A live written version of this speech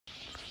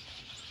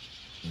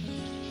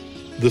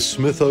The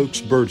Smith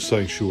Oaks Bird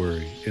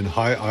Sanctuary in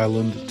High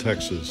Island,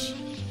 Texas.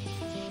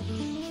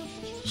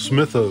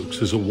 Smith Oaks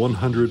is a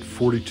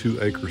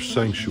 142-acre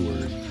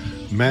sanctuary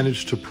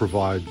managed to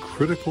provide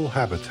critical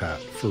habitat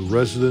for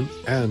resident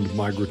and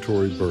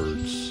migratory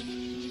birds.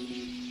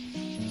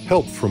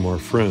 Help from our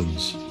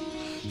friends.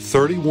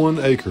 31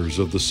 acres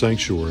of the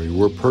sanctuary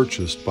were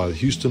purchased by the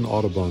Houston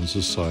Audubon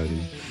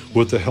Society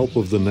with the help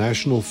of the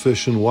National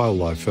Fish and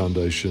Wildlife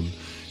Foundation,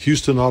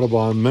 Houston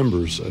Audubon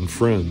members and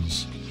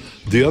friends.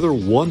 The other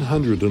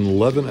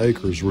 111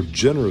 acres were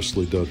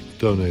generously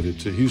donated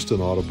to Houston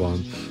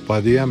Audubon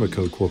by the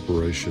Amico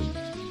Corporation.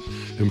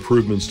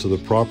 Improvements to the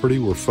property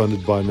were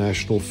funded by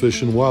National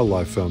Fish and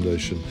Wildlife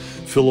Foundation,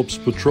 Phillips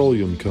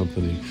Petroleum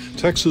Company,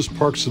 Texas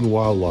Parks and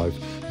Wildlife,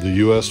 the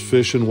U.S.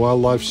 Fish and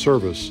Wildlife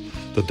Service,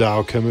 the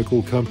Dow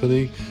Chemical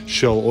Company,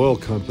 Shell Oil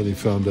Company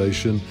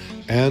Foundation,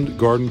 and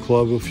Garden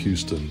Club of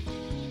Houston.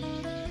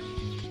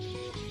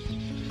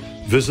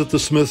 Visit the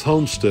Smith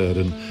Homestead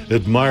and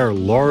admire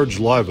large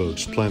live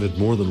oaks planted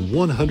more than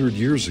 100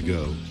 years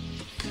ago.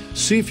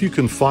 See if you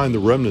can find the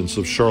remnants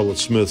of Charlotte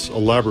Smith's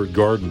elaborate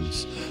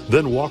gardens.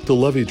 Then walk the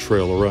levee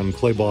trail around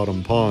Clay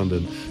Bottom Pond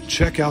and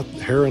check out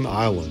Heron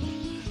Island.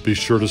 Be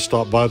sure to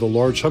stop by the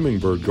large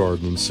hummingbird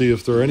garden and see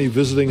if there are any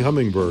visiting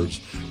hummingbirds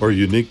or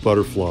unique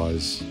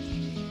butterflies.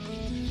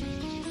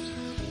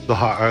 The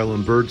High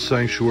Island Bird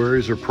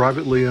Sanctuaries are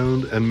privately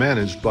owned and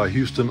managed by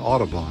Houston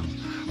Audubon,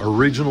 a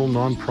regional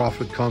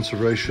nonprofit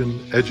conservation,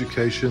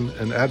 education,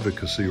 and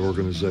advocacy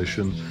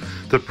organization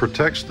that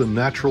protects the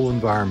natural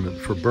environment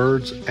for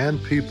birds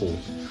and people.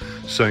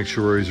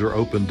 Sanctuaries are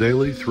open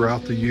daily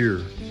throughout the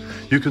year.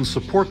 You can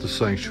support the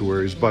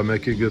sanctuaries by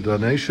making a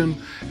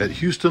donation at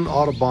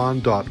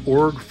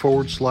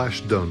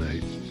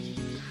houstonaudubon.org/donate.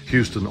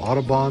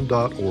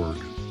 houstonaudubon.org.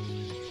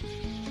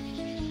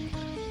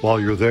 While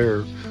you're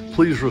there,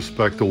 please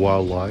respect the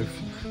wildlife.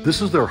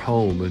 This is their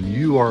home and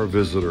you are a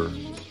visitor.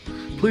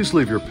 Please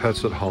leave your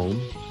pets at home.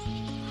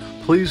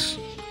 Please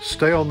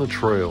stay on the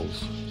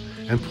trails,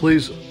 and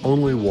please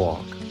only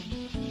walk.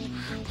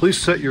 Please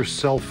set your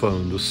cell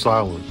phone to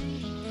silent.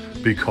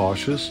 Be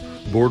cautious.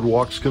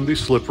 Boardwalks can be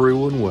slippery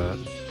when wet.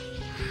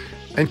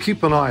 And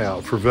keep an eye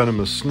out for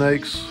venomous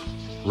snakes.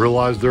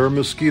 Realize there are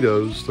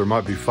mosquitoes. There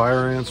might be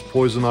fire ants,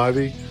 poison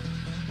ivy.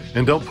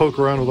 And don't poke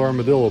around with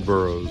armadillo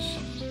burrows.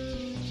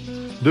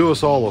 Do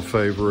us all a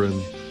favor and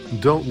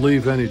don't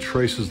leave any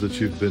traces that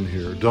you've been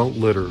here. Don't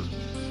litter.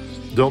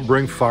 Don't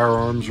bring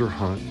firearms or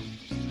hunt.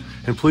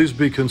 And please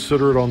be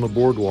considerate on the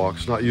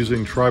boardwalks, not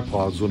using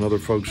tripods when other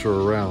folks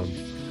are around.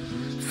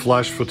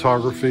 Flash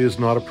photography is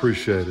not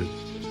appreciated.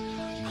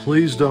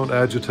 Please don't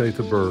agitate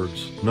the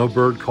birds. No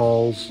bird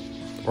calls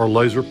or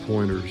laser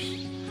pointers.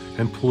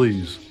 And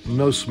please,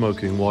 no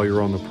smoking while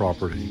you're on the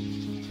property.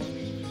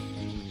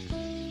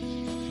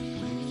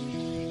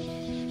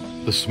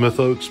 The Smith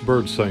Oaks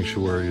Bird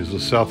Sanctuary is a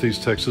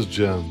Southeast Texas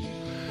gem.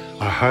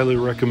 I highly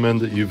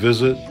recommend that you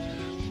visit.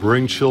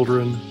 Bring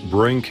children,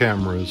 bring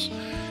cameras,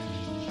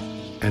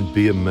 and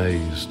be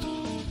amazed.